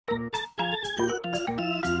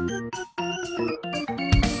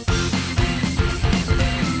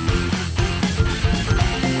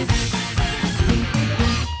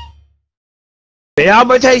Yeah, I'm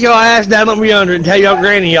gonna take your ass down up yonder and tell your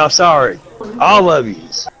granny y'all sorry. All of you.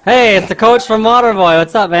 Hey, it's the coach from Waterboy.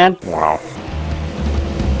 What's up, man? Wow.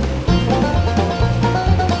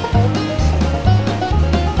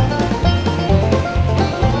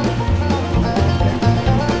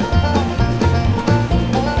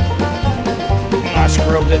 I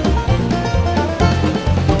scrubbed it.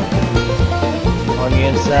 On the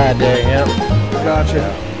inside there, yep.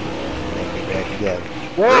 Gotcha.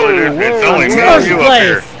 Whoa, it's only me and First you place. up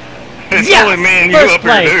here. It's Yes, only me and you first up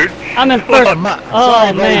place. here, dude. I'm in first.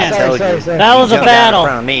 Oh man, that was a battle.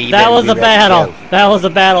 That was a battle. That was a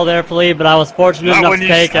battle there, Philippe. But I was fortunate Not enough when to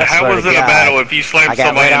you, take it. how was it a battle if you slammed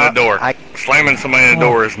somebody in the door? Slamming somebody in the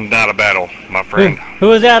door is not a battle, my friend. Who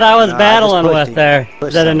was that I was battling with there?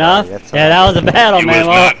 Is that enough? Yeah, that was a battle, He man. was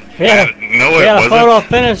Well, not. we had No, a it photo wasn't.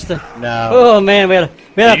 finish. No. Oh man, we had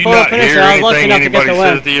Do a you photo not finish. hear And I was lucky anything enough to get anybody the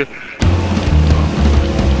win. says to you?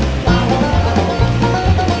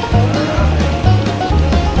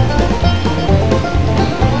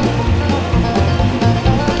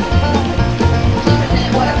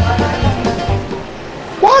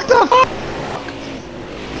 What the fuck?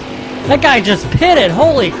 That guy just pitted.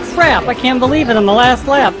 Holy crap! I can't believe it on the last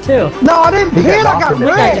lap too. No, I didn't hit. I got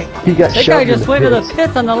wrecked. That guy just went to the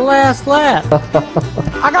pits on the last lap.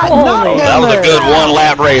 I got Holy. knocked That down was a there. good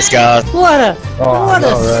one-lap race, guys. What a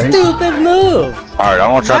stupid move. All right, I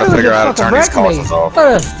want to try That to was figure a out how to turn fucking these cautions off.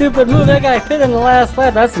 What a stupid move. That guy pitted in the last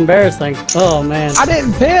lap. That's embarrassing. Oh man. I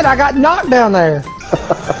didn't pit. I got knocked down there.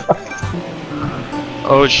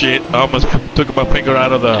 Oh shit, I almost took my finger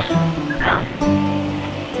out of the...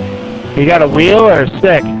 You got a wheel or a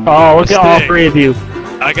stick? Oh, look at all Stick. three of you.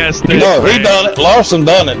 I got sticks. No, he man. done it. Larson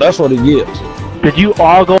done it. That's what he gets. Did you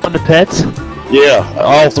all go in the pits? Yeah,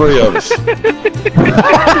 all three of us.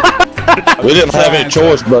 We didn't have any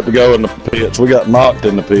choice but to go in the pits. We got knocked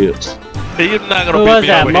in the pits. You're not gonna Who beat was me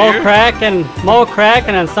that? over Mo here.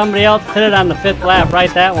 Kraken, and somebody else pitted on the 5th lap.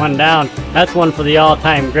 Write that one down. That's one for the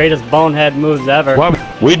all-time greatest bonehead moves ever.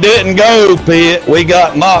 Why- We didn't go pit. We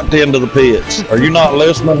got knocked into the pits. Are you not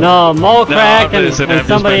listening? No, Mo Kraken listening. I'm and just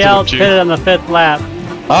somebody messing else with you. pitted on the 5th lap.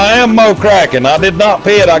 I am Mo Kraken. I did not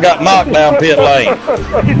pit. I got knocked down pit lane.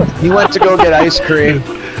 He went to go get ice cream.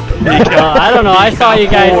 I don't know. I saw you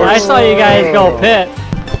guys go pit.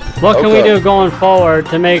 What can we Okay. do going forward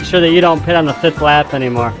to make sure that you don't pit on the 5th lap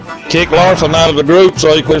anymore? Kick Larson out of the group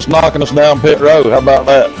so he quits knocking us down pit road. How about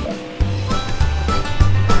that?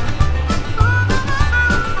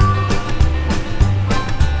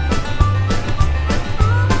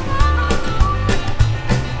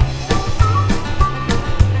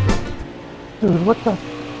 Dude, what the?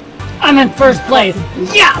 I'm in first place.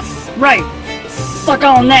 Yes, right. Suck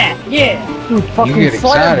on that. Yeah. Dude, fucking You get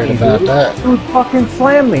excited about that. Dude, fucking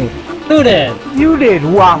slam me. Who did? You did,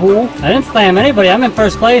 Wahoo. I didn't slam anybody. I'm in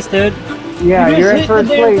first place, dude. Yeah, you're in first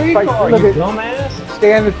place. Like, look at dumbass.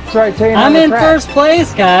 Stand right saying I'm on the in track. first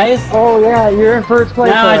place, guys. Oh yeah, you're in first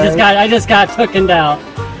place. Now I just got tookened out.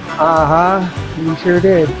 You sure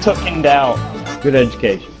did. Tookened out. Good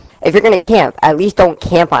education. If you're gonna camp, at least don't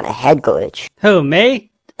camp on a head glitch. Who,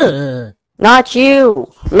 me? Ugh. Not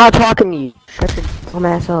you! I'm not talking to you. Shut your dumb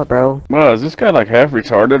ass up, bro. Well, is this guy like half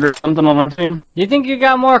retarded or something on our team? You think you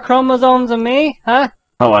got more chromosomes than me, huh?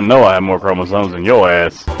 Oh, I know I have more chromosomes than your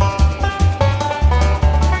ass.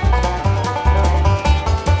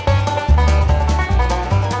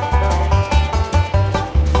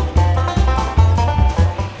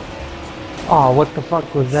 Oh, what the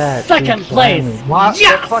fuck was that? Second Dude, place. slam me. Yes!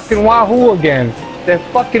 That fucking Wahoo again. That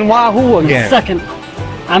fucking Wahoo again.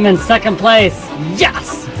 I'm in second place.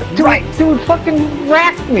 Yes! Dude, dude, fucking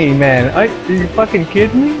racked me, man. Are you fucking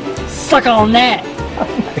kidding me? Suck on that.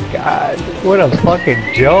 Oh my god. What a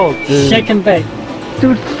fucking joke, dude. Shake and bake.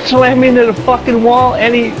 Dude, slam me into the fucking wall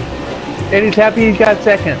and he's happy he got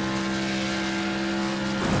second.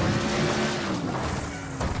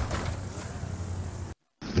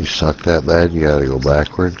 You suck that bad, you gotta go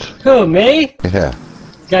backwards. Who, me? Yeah.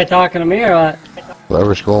 This guy talking to me or what?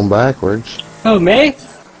 Whoever's going backwards. Who, me?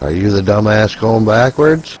 Are you the dumbass going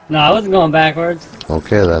backwards? No, I wasn't going backwards.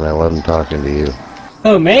 Okay, then I wasn't talking to you.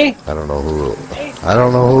 Who, me? I don't know who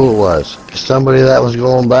it was. Somebody that was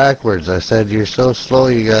going backwards. I said, you're so slow,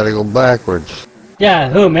 you gotta go backwards. Yeah,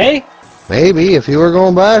 who, me? Maybe, if you were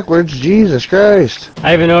going backwards, Jesus Christ.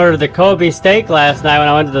 I even ordered the Kobe steak last night when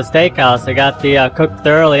I went to the steakhouse. I got the cooked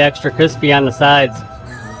thoroughly, extra crispy on the sides.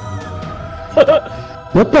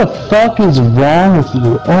 What the fuck is wrong with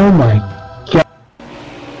you? Oh my god.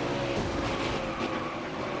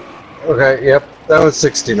 Okay, yep, that was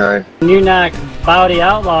 69. You knocked Bowdy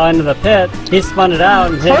Outlaw into the pit. He spun it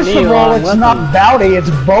out and hit me. First of all, it's not Bowdy, it's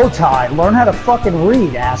Bowtie. Learn how to fucking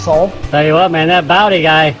read, asshole. Tell you what, man, that Bowdy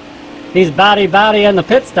guy, he's Bowdy in the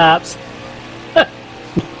pit stops.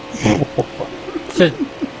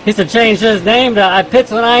 He should change his name to I pits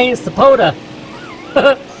when I ain't Sapota.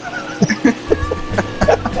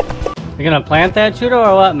 You gonna plant that shooter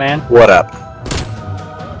or what, man? What up?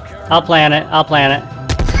 I'll plant it. I'll plant it.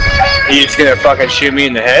 Are you just gonna fucking shoot me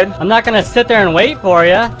in the head? I'm not gonna sit there and wait for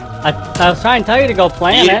you. I was trying to tell you to go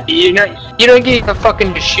plant it. You don't get to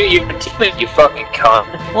fucking shoot your teammate, you fucking cunt.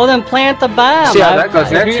 Well then plant the bomb. See how that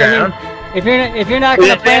goes next round. If you're not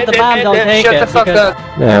gonna plant the bomb, don't take it. Shut the fuck up.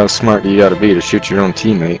 Yeah, how smart do you gotta be to shoot your own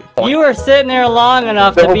teammate? You were sitting there long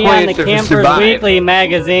enough to be on the Campers Weekly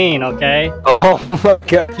magazine, okay? Oh my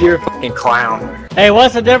god, you're a fucking clown. Hey,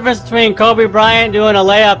 what's the difference between Kobe Bryant doing a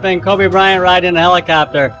layup and Kobe Bryant riding a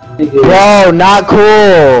helicopter? Bro, not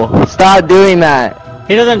cool. Stop doing that.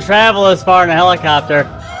 He doesn't travel as far in a helicopter.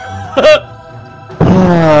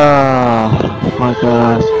 Oh my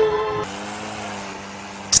gosh.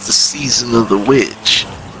 It's the season of the witch.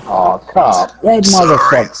 Aw, cop. That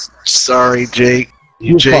motherfucker. Sorry, Jake.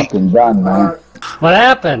 You fucking done, man. What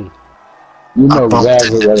happened? You know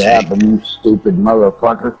exactly what happened, you stupid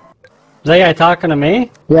motherfucker. Is that guy talking to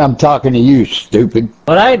me? Yeah, I'm talking to you, stupid.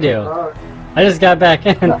 What'd I do? I just got back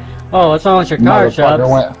in. Oh, what's wrong with your car,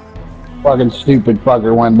 Chubbs? Fucking stupid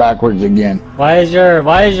fucker went backwards again. Why is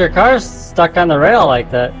your car stuck on the rail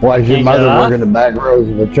like that? Why is your mother working the back rows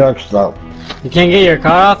of a truck stop? You can't get your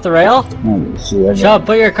car off the rail? Chubb,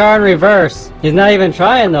 put your car in reverse. He's not even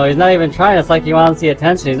trying though. He's not even trying. It's like he wants the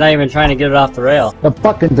attention. He's not even trying to get it off the rail. The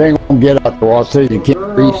fucking thing won't get off the wall, so you can't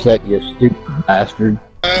reset, you stupid bastard.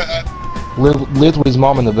 Lives with his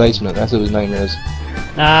mom in the basement. That's what his name is.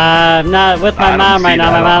 I'm not with my mom right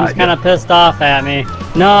now. My mom's kind of pissed off at me.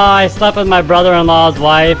 No, I slept with my brother-in-law's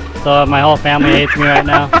wife, so my whole family hates me right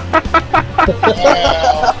now.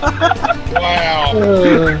 Wow.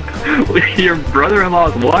 Your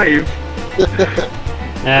brother-in-law's wife?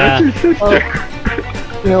 Yeah. That's your sister.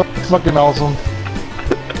 You know, fucking awesome.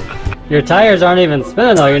 Your tires aren't even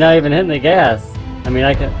spinning though. You're not even hitting the gas. I mean,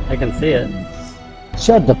 I can see it.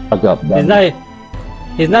 Shut the fuck up, buddy.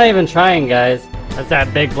 He's not even trying, guys. That's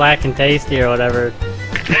that big black and tasty or whatever.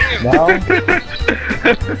 No.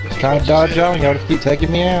 Trying to dodge y'all, y'all just keep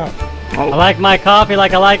taking me out. I like my coffee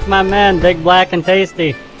like I like my men, big black and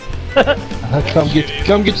tasty. Come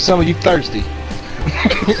get some of you thirsty.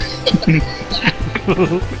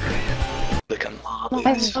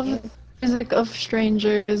 I love music of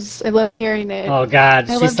strangers. I love hearing it. Oh god,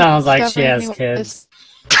 she sounds like she has kids.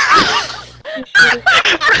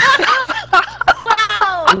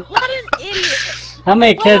 Wow, what an idiot! How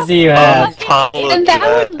many kids do you have? And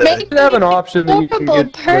that would make you have an option a horrible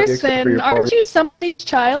person. Aren't you somebody's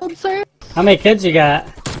child, sir? How many kids you got?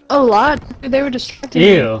 A lot. They were distracted.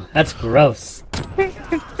 Ew, that's gross.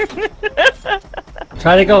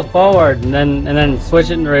 Try to go forward and then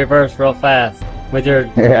switch it into reverse real fast. With your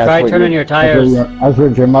try turning your tires. That's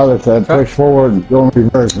what your mother said. Push forward and go in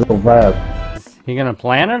reverse real fast. You gonna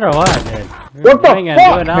plan it or what, dude? What the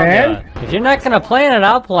fuck, man? If you're not gonna plan it,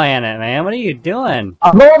 I'll plan it, man. What are you doing?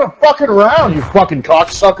 I'm going to fucking around, you fucking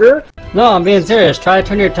cocksucker. No, I'm being serious. Try to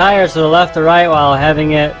turn your tires to the left or right while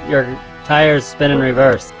having your tires spin in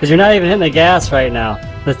reverse. Because you're not even hitting the gas right now.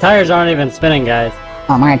 The tires aren't even spinning, guys.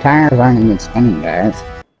 Oh, my tires aren't even spinning, guys.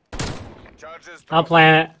 I'll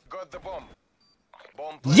plan it.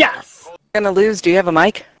 Yes! Gonna lose. Do you have a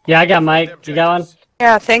mic? Yeah, I got Mike. You got one?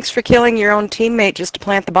 Yeah, thanks for killing your own teammate just to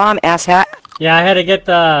plant the bomb, asshat. Yeah, I had to get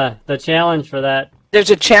the challenge for that. There's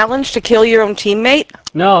a challenge to kill your own teammate?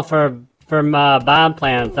 No, for bomb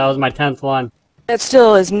plants. That was my 10th one. That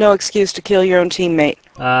still is no excuse to kill your own teammate.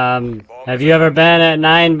 Have you ever been at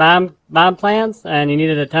 9 bomb plants and you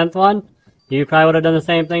needed a 10th one? You probably would have done the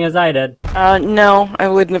same thing as I did. No, I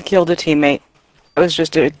wouldn't have killed a teammate. It was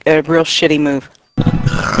just a real shitty move.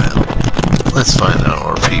 Alright, let's find out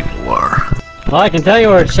where people are. Well, I can tell you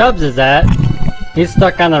where Chubbs is at. He's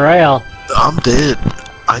stuck on the rail. I'm dead.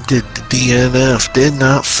 I did the DNF, did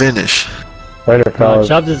not finish. Later, fellas.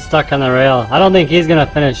 Chubbs is stuck on the rail. I don't think he's gonna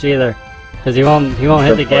finish either. Because he won't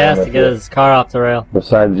hit the gas to get his car off the rail.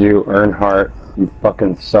 Besides you, Earnhardt, you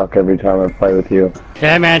fucking suck every time I play with you.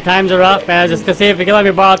 Okay, man, times are up, man. Just to see if you can let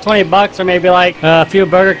me borrow 20 bucks or maybe like a few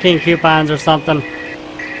Burger King coupons or something.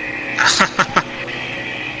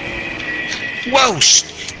 Whoa!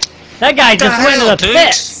 That guy just went into the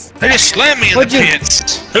pits! They just slammed me in the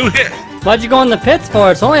pits! Who hit? What'd you go in the pits for?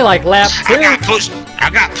 It's only like lap 2. I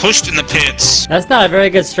got pushed in the pits. That's not a very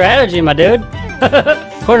good strategy, my dude.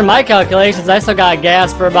 According to my calculations, I still got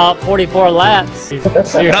gas for about 44 laps.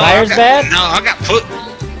 Are your tires bad? No,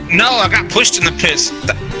 I got pushed in the pits.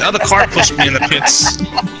 The other car pushed me in the pits.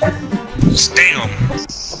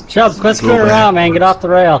 Damn. Chubbs, quit screwing around, man. Get off the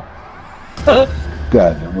rail.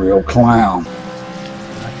 Guy's a real clown.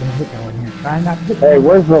 Hey,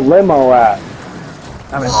 where's the limo at?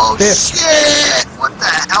 Oh shit! What the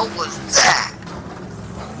hell was that?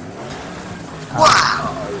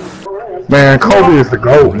 Wow! Man, Kobe is the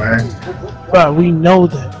GOAT, man. But we know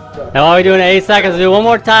that. Now while we're doing 8 seconds, do one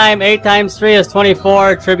more time. 8 times 3 is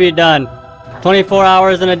 24. Tribute done. 24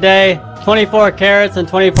 hours in a day. 24 carats and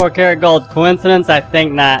 24 karat gold. Coincidence? I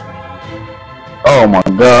think not. Oh my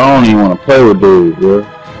god, I don't even want to play with dudes, bro.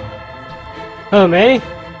 Who, me?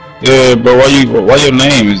 Yeah, but why your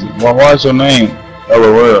name is? Why is your name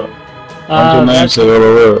LOL? Why's your name say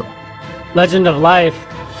LOL? Legend of Life.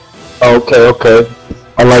 Okay.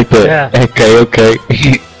 I like that. Yeah. Okay. Okay,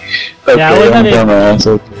 Yeah, I wouldn't I'm let me- dumbass.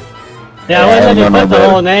 Okay. Yeah, wouldn't let me no put the better.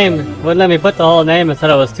 whole name. Wouldn't let me put the whole name and said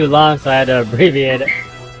it was too long, so I had to abbreviate it.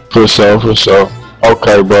 For sure.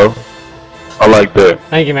 Okay, bro. I like that.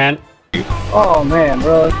 Thank you, man. Oh man,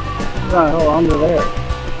 bro. No, under there.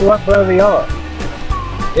 What below the yellow?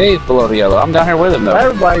 Yeah, he's below the yellow. I'm down here with him though.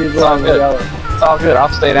 Everybody's below the yellow. It's all good. I'll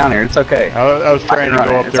stay down here. It's okay. I was trying to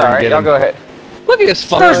go up It's there and alright. get Y'all him. go ahead. Look at this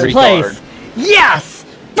fucking First retard. place! Yes!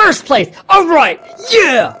 First place! Alright!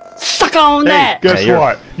 Yeah! Suck on that! Hey, guess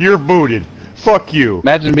what? You're booted. Fuck you.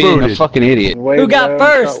 Imagine You're being booted. a fucking idiot. Who got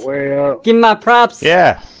first? Way up. Give me my props.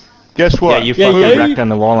 Yeah. Guess what? Yeah, you Yeah, fucking yeah. wrecked on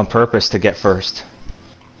the wall on purpose to get first.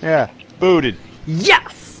 Yeah. Booted.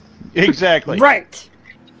 Yes! Exactly. Right!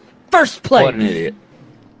 First place! What an idiot.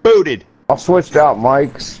 Booted. I switched out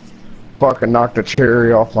mics. Fucking knocked the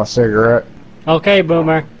cherry off my cigarette. Okay,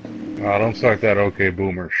 Boomer. Oh, don't start that okay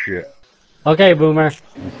boomer shit. Okay, Boomer.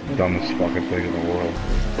 Dumbest fucking thing in the world.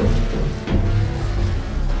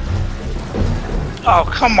 Oh,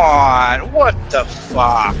 come on. What the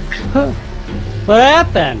fuck? What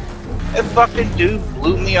happened? That fucking dude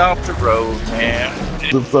blew me off the road, man.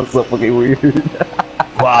 This stuff's so fucking weird.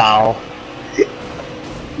 Wow.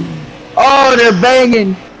 Oh, they're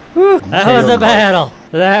banging. That was a battle.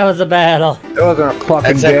 That was a battle. It wasn't a fucking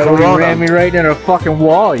That's that battle. You Corona. ran me right into a fucking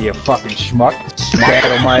wall, you fucking schmuck. Spat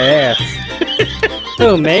on my ass.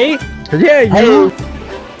 Who, me? Yeah, you.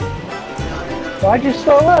 Why'd you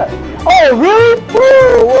stole that? Oh, really?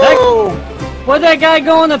 Whoa! What'd that guy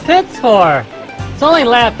go in the pits for? It's only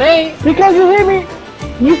lap 8. Because you hit me.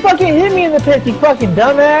 You fucking hit me in the pits, you fucking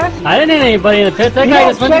dumbass. I didn't hit anybody in the pits. That guy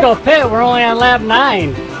just went to go pit. We're only on lap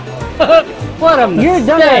 9. What a mistake. You're a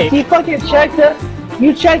dumbass. You fucking checked up.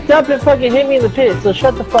 You checked up and fucking hit me in the pits, so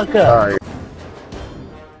shut the fuck up. Alright.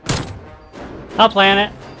 I'll plan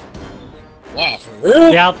it. Wow, for real?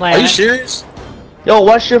 Yeah, I'll plan Are you it. serious? Yo,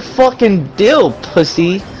 what's your fucking deal,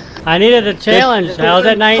 pussy? I needed a challenge. I was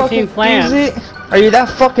at 19 plans. Are you that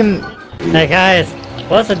fucking... Hey guys,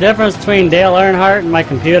 what's the difference between Dale Earnhardt and my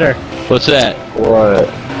computer? What's that? What?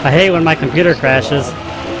 I hate when my computer crashes.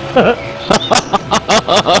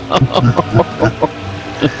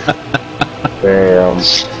 Damn.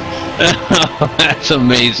 That's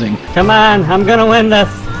amazing. Come on, I'm gonna win this.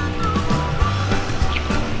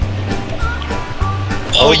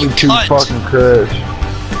 Oh, you Two fucking crash.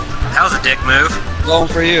 That was a dick move. Going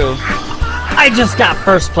for you. I just got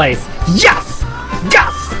first place. Yes!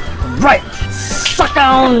 Yes! Right! Suck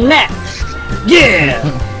on that! Yeah!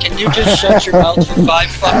 Can you just shut your mouth for 5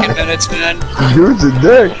 fucking minutes, man? Dude's a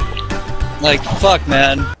dick. Like, fuck,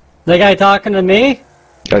 man. The guy talking to me?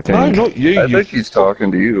 I think. No, not you. I think he's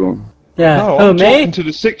talking to you. Yeah. No, Who, I'm me? talking to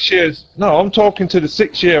the 6 years. No, I'm talking to the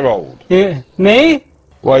 6-year-old. You, me?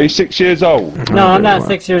 Well, he's 6 years old. No, I'm not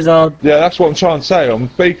 6 years old. Yeah, that's what I'm trying to say. I'm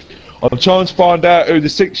trying to find out who the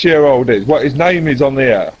 6-year-old is, what his name is on the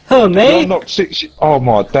air. Who, me? I'm not 6. Oh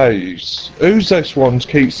my days! Who's this one?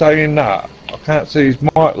 Keeps saying that. I can't see his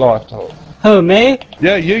mic light on. Who, me?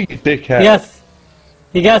 Yeah, you dickhead. Yes.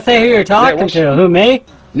 You gotta say who you're talking to. Who, me?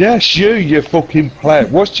 Yes, you fucking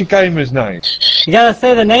pleb. What's your gamer's name? You gotta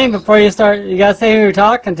say the name before you start. You gotta say who you're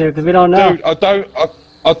talking to, because we don't know. Dude,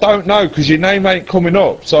 I don't know, because your name ain't coming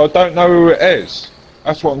up, so I don't know who it is.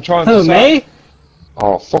 That's what I'm trying to Who, say. me?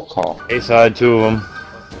 Oh, fuck off. A-side to him.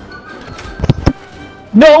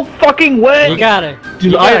 No fucking way! You gotta, Dude,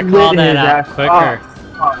 you gotta I'm call living that his out ass.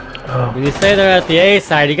 quicker. When you say they're at the A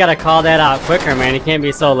side, you gotta call that out quicker, man. You can't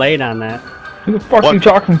be so late on that. Who the fuck are you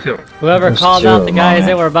talking to? Whoever That's called true, out the guys man.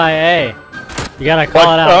 that were by A. You gotta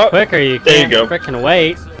call it out quicker. You There you can't go. frickin'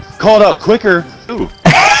 wait. Called out quicker. Ooh.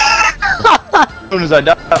 As soon as I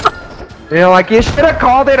die. You know, like, you should have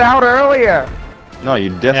called it out earlier. No, you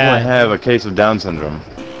definitely have a case of Down syndrome.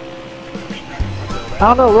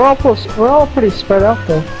 I don't know. We're all pretty spread out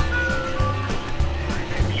there.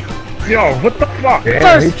 Yo, what the fuck? Damn,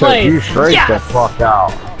 First place. You straight the fuck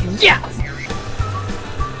out. Yes.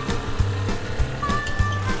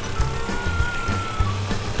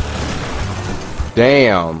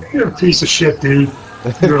 Damn. You're a piece of shit, dude.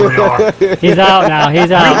 You really are. He's out now.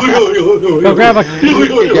 He's out. Go grab a.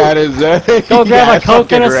 He got his, Go grab a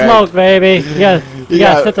Coke and a smoke, baby. You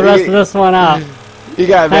gotta sit the rest of this one out. You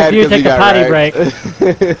got Time mad for you to because he take a got potty wrecked.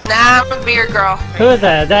 break. Nah, I'm a beer girl. Who is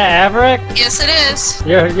that? Is that Averick? Yes, it is.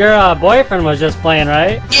 Your boyfriend was just playing,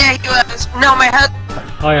 right? Yeah, he was. No, my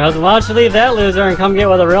husband. Oh, your husband. Why don't you leave that loser and come get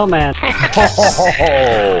with a real man?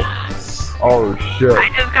 Oh shit. I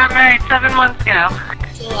just got married 7 months ago.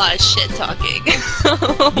 It's a lot of shit talking.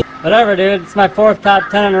 Whatever, dude. It's my 4th top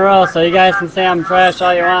 10 in a row, so you guys can say I'm trash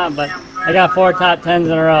all you want, but I got 4 top 10s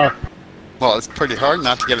in a row. Well, it's pretty hard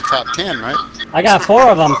not to get a top 10, right? I got 4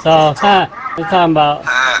 of them, so, what you talking about?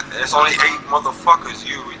 There's only 8 motherfuckers,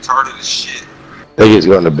 you retarded as shit. I think he's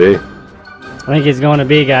going to B. I think he's going to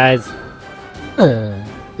B, guys.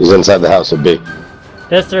 He's inside the house at B.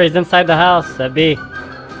 History, he's inside the house at B.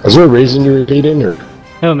 Is there a reason you're repeating, or?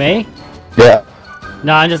 Who, me? Yeah.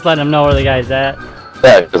 No, I'm just letting him know where the guy's at.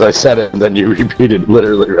 Yeah, because I said it and then you repeated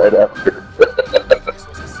literally right after.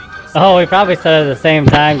 Oh, we probably said it at the same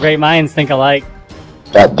time. Great minds think alike.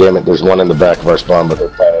 God damn it, there's one in the back of our spawn, but they're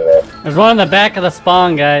planning that. There's one in the back of the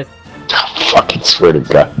spawn, guys. Fucking swear to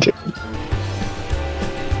God, dude.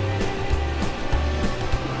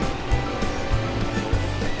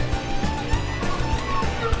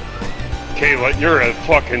 Kayla, you're a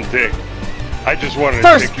fucking dick. I just wanted to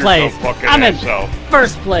First take place. your fucking I'm in ass out.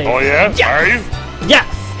 first place. Oh yeah? Yes. Are you?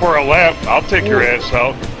 Yes. For a lap, I'll take your ass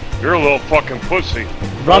out. You're a little fucking pussy.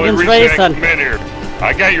 Rubbin's Only reason I racing. come in here.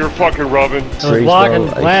 I got your fucking rubbin. I was walking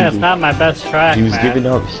the plan. It's not my best track, He was man. giving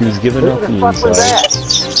up. He was giving up the inside.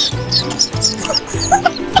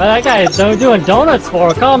 But that guy's doing donuts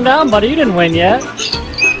for. Calm down, buddy. You didn't win yet.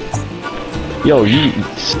 Yo, you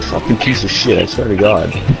fucking piece of shit! I swear to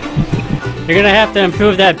God. You're gonna have to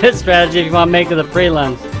improve that pit strategy if you want to make it to the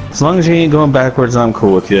prelims. As long as you ain't going backwards, I'm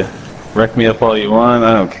cool with you. Wreck me up all you want,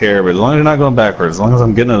 I don't care. But as long as you're not going backwards, as long as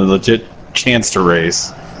I'm getting a legit chance to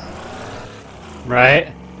race. Right?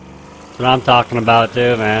 That's what I'm talking about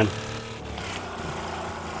too, man.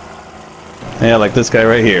 Yeah, like this guy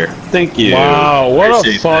right here. Thank you. Wow, what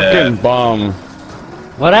Appreciate a fucking that. bum.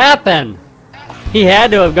 What happened? He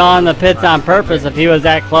had to have gone in the pits on purpose if he was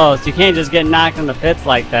that close. You can't just get knocked in the pits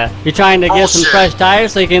like that. You're trying to get some fresh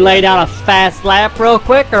tires so you can lay down a fast lap real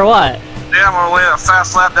quick, or what? Yeah, I'm gonna lay a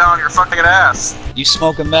fast lap down on your fucking ass. You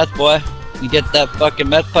smoking meth, boy? You get that fucking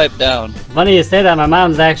meth pipe down. Funny you say that. My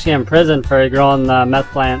mom's actually in prison for growing meth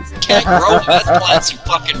plants. Can't grow meth plants, you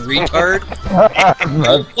fucking retard.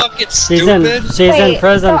 You fucking stupid. She's in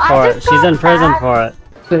prison for it. She's in prison for it.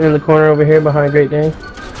 Sitting in the corner over here behind Great Dane.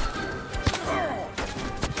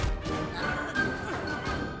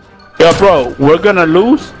 Yo, bro, we're gonna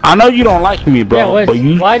lose. I know you don't like me, bro. Yeah, but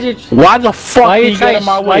you, why the fuck you get in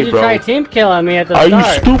my way, why'd you bro? try team killing me at the Are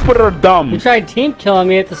start? you stupid or dumb? You tried team killing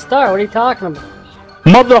me at the start. What are you talking about?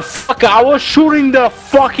 Motherfucker, I was shooting the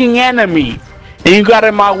fucking enemy, and you got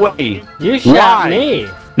in my way. You shot Why? me.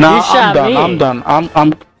 Nah, You shot I'm done. me. I'm done.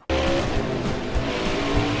 I'm.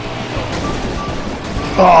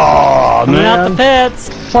 Oh, Coming out man. the pits.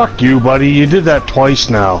 Fuck you, buddy. You did that twice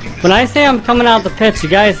now. When I say I'm coming out the pits, you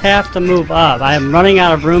guys have to move up. I am running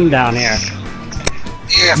out of room down here.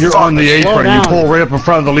 Yeah, You're on the Slow apron. You down. pull right up in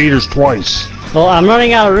front of the leaders twice. Well, I'm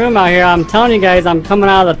running out of room out here. I'm telling you guys, I'm coming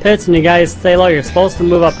out of the pits, and you guys say, "Look, you're supposed to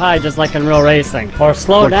move up high, just like in real racing, or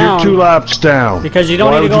slow Look, down." you're 2 laps down. Because you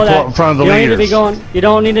don't Why need to would go you pull that. up in front of the you don't need to be leaders? going. You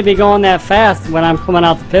don't need to be going that fast when I'm coming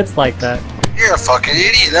out the pits like that. You're a fucking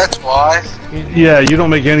idiot, that's why. Yeah, you don't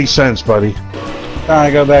make any sense, buddy. Trying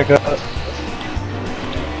to go back up.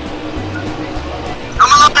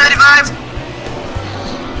 Come on, 95.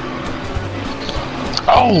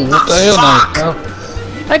 Oh, what the hell now?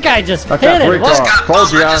 That guy just That's that pitted. brake What? off.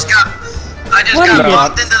 Told you I guys. just What got did you-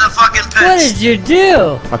 bumped into the fucking pits. What did you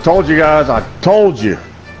do? I told you guys. I told you.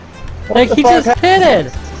 Like he just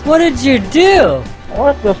pitted. What did you do?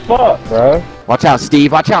 What the fuck, bro? Watch out,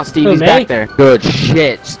 Steve. Watch out, Steve. Who, He's me? back there. Good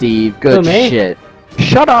shit, Steve. Good Who, me? shit.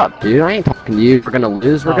 Shut up, dude. I ain't talking to you. We're gonna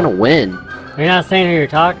lose. We're Oh. gonna win. You're not saying who you're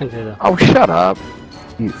talking to, though. Oh, shut up.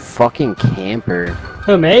 You fucking camper.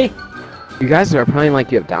 Who, me? You guys are playing like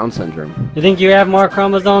you have Down syndrome. You think you have more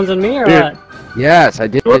chromosomes than me, or Dude. what? Yes, I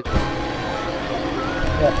did.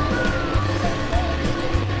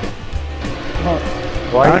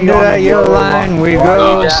 Under that yellow line we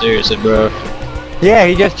go. Oh, seriously, bro. Yeah,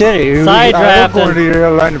 he just did it. Side I was drafting. going to the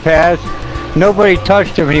yellow line to pass. Nobody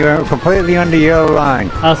touched him, and he went completely under the yellow line.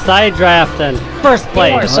 Side drafting. First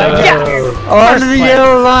place. Under the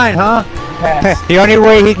yellow line, huh? The only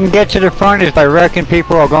way he can get to the front is by wrecking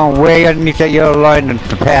people or going way underneath that yellow line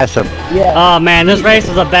to pass him. Yeah. Oh man, this race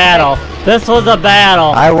was a battle. This was a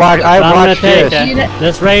battle. I watched this.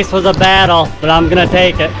 This race was a battle, but I'm gonna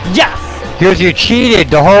take it. Yes! Because you cheated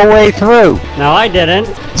the whole way through. No, I didn't.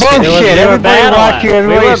 Bullshit! Everybody watched you.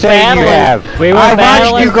 Everybody saying you have. I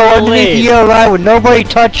watched you go underneath the yellow line with nobody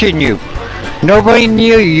touching you. Nobody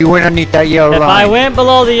knew you went underneath that yellow line. If I went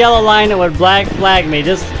below the yellow line, it would black flag me.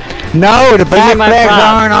 Just no, the black flags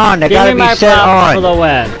aren't on. They gotta be set on. For the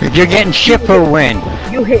win. You're getting shit for a win.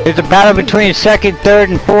 It's a battle between second, third,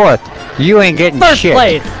 and fourth. You ain't getting shit. First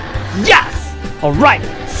place. Yes. All right.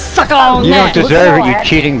 Suck on that. You don't deserve it, you at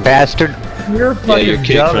cheating bastard. You're fucking you're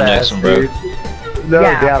kicked from next one, bro. No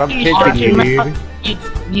doubt, I'm kicking you.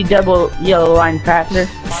 You double yellow line passer.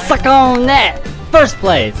 Suck on that. First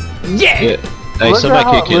place. Yeah. Hey,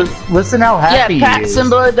 somebody kick him. Listen how happy yeah, pat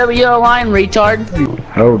symbol of double yellow line, retard.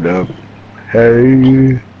 Hold up.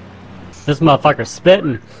 Hey. This motherfucker's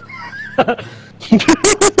spitting.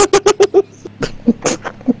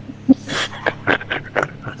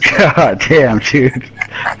 God damn, dude.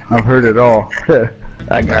 I've heard it all.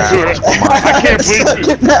 I can't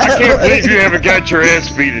believe you haven't got your ass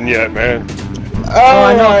beaten yet, man. Oh,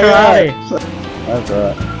 I know karate. That's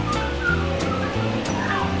right.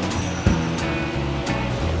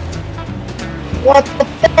 What the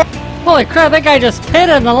fuck? Holy crap, that guy just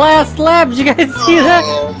pitted in the last lap. Did you guys see that?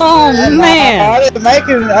 Oh man. I didn't make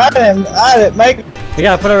it. I didn't make it. I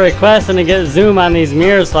gotta put a request in to get zoom on these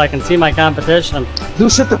mirrors so I can see my competition.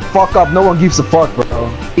 Dude, shut the fuck up. No one gives a fuck, bro.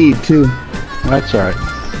 Me too. That's right.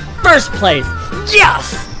 First place.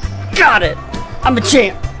 Yes! Got it. I'm a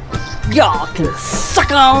champ. Y'all can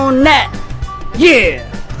suck on that. Yeah.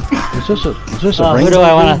 Is this a who do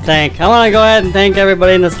I want to thank? I want to go ahead and thank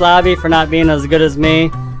everybody in this lobby for not being as good as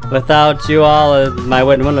me. Without you all, my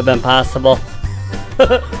win wouldn't have been possible.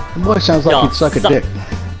 Boy, sounds like you'd suck a dick.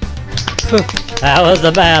 That was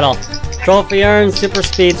a battle. Trophy earned, super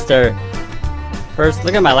speedster. First,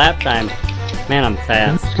 look at my lap time. Man, I'm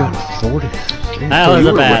fast. It's got 40. That was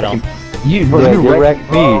a battle. You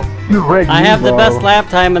wrecked me. You wrecked me, I have the best lap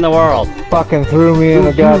time in the world. Fucking threw me in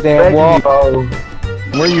the goddamn wall.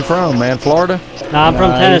 Where you from, man? Florida? No, I'm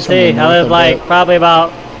from Tennessee. I live like probably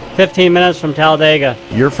about 15 minutes from Talladega.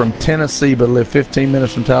 You're from Tennessee, but live 15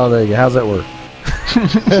 minutes from Talladega. How's that work?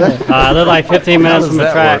 I live like 15 minutes from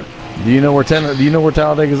the track. Do you know where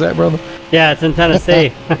Talladega's at, brother? Yeah, it's in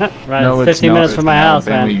Tennessee. Right, No, it's 15 minutes from my house,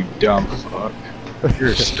 man. You dumb fuck. You're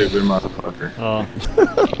a stupid motherfucker. Oh.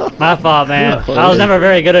 My fault, man. I was never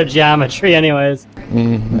very good at geometry anyways.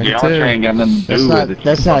 Geometry ain't got nothing to do with it.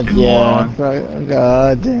 That's not, yeah.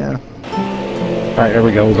 God damn. Alright, here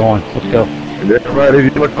we go. We're going. Let's go. Everybody,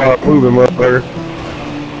 you look like moving, motherfucker.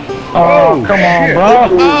 Oh, come on, bro.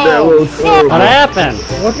 What happened?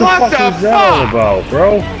 What the fuck is that all about,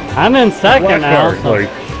 bro? I'm in second now. So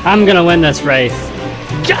I'm gonna win this race.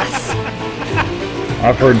 Yes!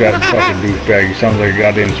 I've heard that fucking douchebag. He sounds like a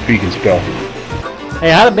goddamn speaking spell. Hey,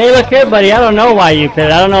 how did they look here, buddy? I don't know why you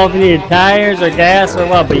pitted. I don't know if you needed tires or gas or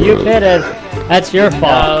what, but you pitted. That's your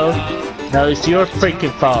fault. No, it's your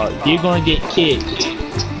freaking fault. You're gonna get kicked.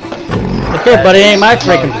 Okay, buddy, it ain't my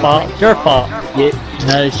freaking fault. It's your fault. Yeah,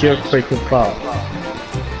 no, it's your freaking fault.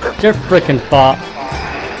 It's your freaking fault.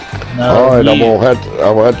 No, Alright, I'm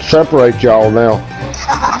gonna have to separate y'all now.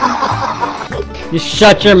 You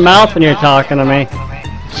shut your mouth when you're talking to me.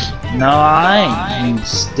 No, I ain't, you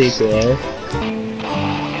stupid ass. I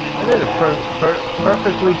did a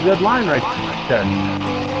perfectly good line right there.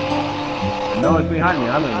 No one's behind me.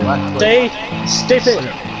 I'm in the last place. Stay stupid.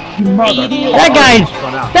 That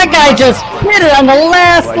guy just hit it on the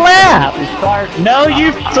last lap. No,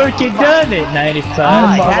 you freaking done it, 95. All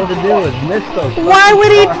I had to do is miss those. Why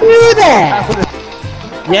would he do that?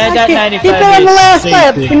 Yeah, that 95 he did it on the last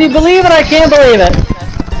lap. Can you believe it? I can't believe it.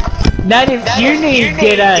 90, you need to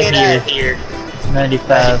get out of here.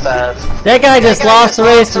 95. That guy just lost the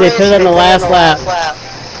race because he put it on the last lap.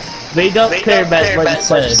 We don't care about what you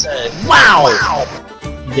said. Wow!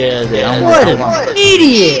 Yeah, what an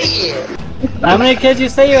idiot! How many kids you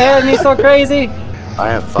say you had me so crazy? I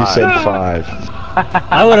have 5. He said 5.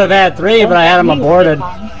 I would have had 3, but I had them aborted.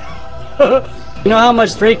 You know how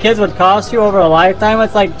much 3 kids would cost you over a lifetime?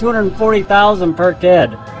 It's like $240,000 per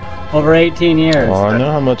kid over 18 years. Oh, I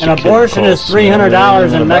know how much an abortion is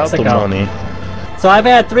 $300 in Mexico. So I've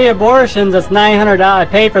had 3 abortions. That's $900. I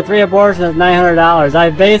paid for 3 abortions. That's $900. I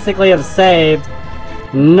basically have saved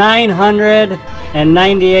 $900 and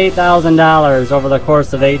 $98,000 over the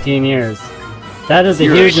course of 18 years. That is a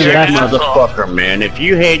huge investment. Motherfucker, man. If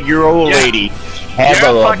you had your old lady have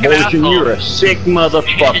an abortion, you're a sick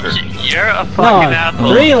motherfucker. You're a fucking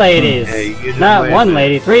asshole. 3 ladies. Not 1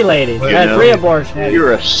 lady, 3 ladies. You had 3 abortions.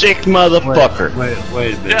 You're a sick motherfucker.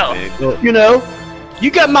 Wait a minute, man. You know,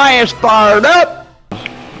 you got my ass fired up.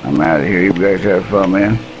 I'm out of here. You guys have fun,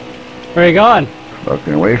 man. Where are you going?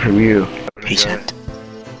 Fucking away from you. Patient.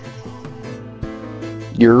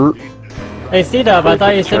 You're... Hey, C-Dub, I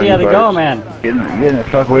thought you said you had to go, man. Getting the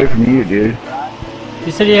fuck away from you, dude.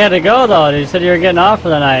 You said you had to go, though. You said you were getting off for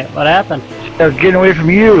the night. What happened? I was getting away from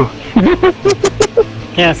you.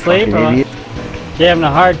 Can't sleep? Or you having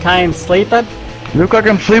a hard time sleeping? Look like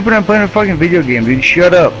I'm sleeping and playing a fucking video game, dude.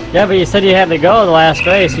 Shut up. Yeah, but you said you had to go the last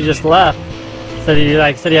race. You just left. Said you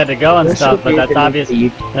said you had to go and stuff, but that's obvious.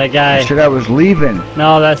 That guy. I said I was leaving.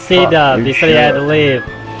 No, that's C-Dub. He said he had to leave.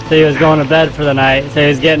 So he was going to bed for the night. So he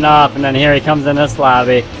was getting off, and then here he comes in this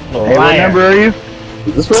lobby. Hey, what number are you?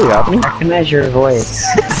 Is this really happening? I can measure your voice.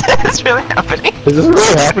 Is this really happening? Is this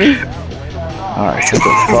really happening? Alright, shut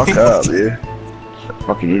the fuck up, dude.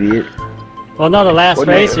 Fucking idiot. Well, no, the last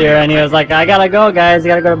race here, and he was like, I gotta go, guys. I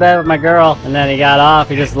gotta go to bed with my girl. And then he got off.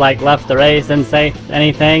 He just, like, left the race, didn't say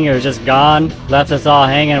anything. He was just gone. Left us all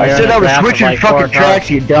hanging. I said I was switching like fucking tracks,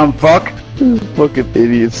 you dumb fuck. This fucking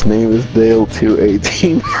idiot's name is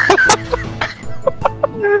Dale218.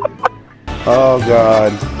 Oh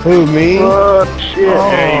god. Who, me? Oh shit.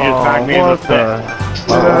 Yeah, you just knocked me in the pit.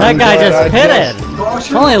 That guy just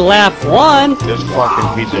pitted. Only lap 1. This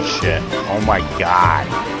fucking piece of shit. Oh my god.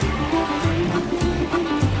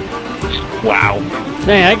 Wow.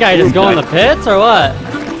 Dang, that guy just go in the pits or what?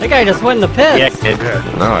 That guy just went in the pits.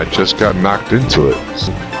 Yeah. No, I just got knocked into it.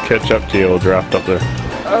 Catch up to you, draft up there.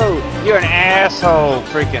 Oh, you're an asshole,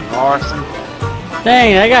 freaking Larson.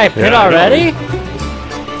 Dang, that guy pit already?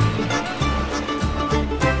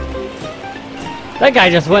 That guy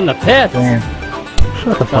just went in the pits. Damn.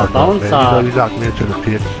 Shut the fuck up, man. You knocked me into the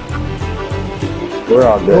pits. We're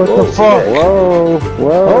all dead. What the fuck? Whoa,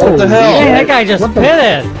 whoa. What the hell? Dang, that guy just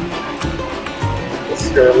pitted.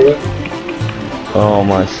 Oh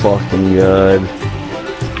my fucking god.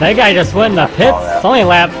 That guy just went in the pits. It's only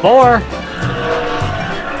lap 4.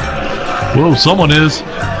 Whoa, someone is.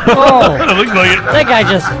 Oh, looks like it. that guy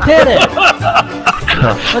just pitted.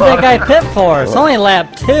 What'd that guy pit for? It's only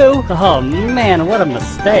lap 2. Oh man, what a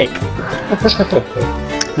mistake.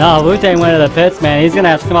 No, Wu-Tang went to the pits, man. He's gonna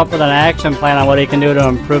have to come up with an action plan on what he can do to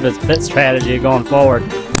improve his pit strategy going forward.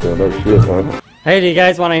 Hey, do you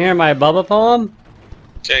guys want to hear my Bubba poem?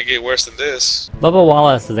 Can't get worse than this. Bubba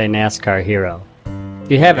Wallace is a NASCAR hero.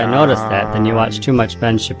 If you haven't noticed that, then you watch too much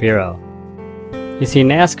Ben Shapiro. You see,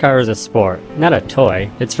 NASCAR is a sport, not a toy.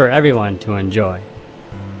 It's for everyone to enjoy.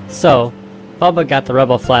 So, Bubba got the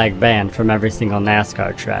rebel flag banned from every single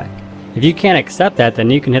NASCAR track. If you can't accept that,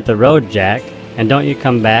 then you can hit the road, Jack, and don't you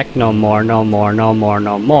come back no more, no more, no more,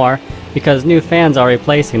 no more, because new fans are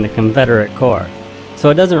replacing the Confederate core. So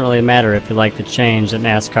it doesn't really matter if you like the change that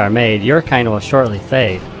NASCAR made, your kind will shortly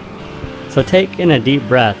fade. So take in a deep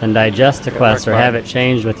breath and digest the quest or have it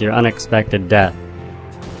changed with your unexpected death.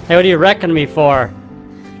 Hey, what do you reckon me for?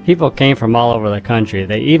 People came from all over the country.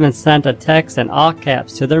 They even sent a text in all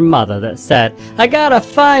caps to their mother that said, I gotta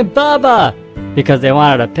find Bubba! Because they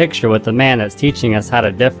wanted a picture with the man that's teaching us how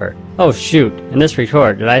to differ. Oh shoot, in this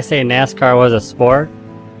retort, did I say NASCAR was a sport?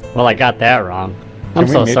 Well, I got that wrong. I'm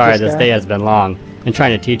so sorry this day has been long, and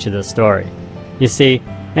trying to teach you this story. You see,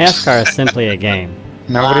 NASCAR is simply a game.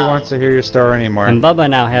 Nobody wants to hear your story anymore. And Bubba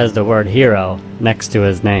now has the word hero next to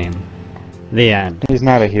his name. The end. He's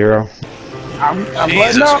not a hero. I'm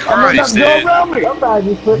letting up. I'm letting up. Go around me.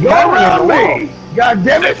 Go around me. God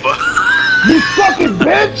damn it. You fucking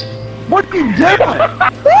bitch. What are you doing?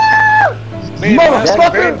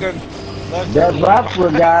 Motherfucker. That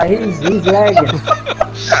Rockford guy, he's lagging.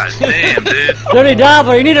 God damn, dude. Dirty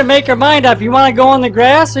Dobbler, you need to make your mind up. You want to go on the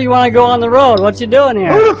grass or you want to go on the road? What you doing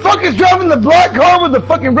here? Who the fuck is driving the black car with the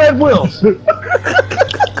fucking red wheels?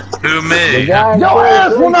 Who, me? Your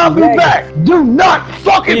ass will not be back. Do not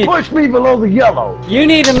fucking push me below the yellow. You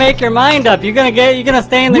need to make your mind up. You gonna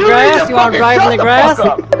stay in the grass? You want to drive in the grass?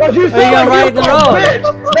 Or you gonna ride in the road?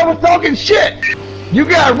 Bitch. Never talking shit. You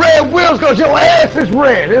got red wheels because your ass is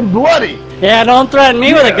red and bloody. Yeah, don't threaten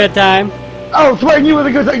me with a good time. Oh, threaten you with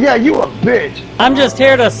a good time? Yeah, you a bitch. I'm just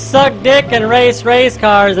here to suck dick and race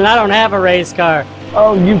cars, and I don't have a race car.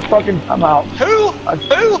 Oh, you fucking... I'm out. Who?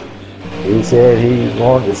 He said he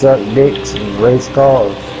wanted to suck dicks and race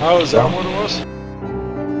cars. Oh, is that what it was?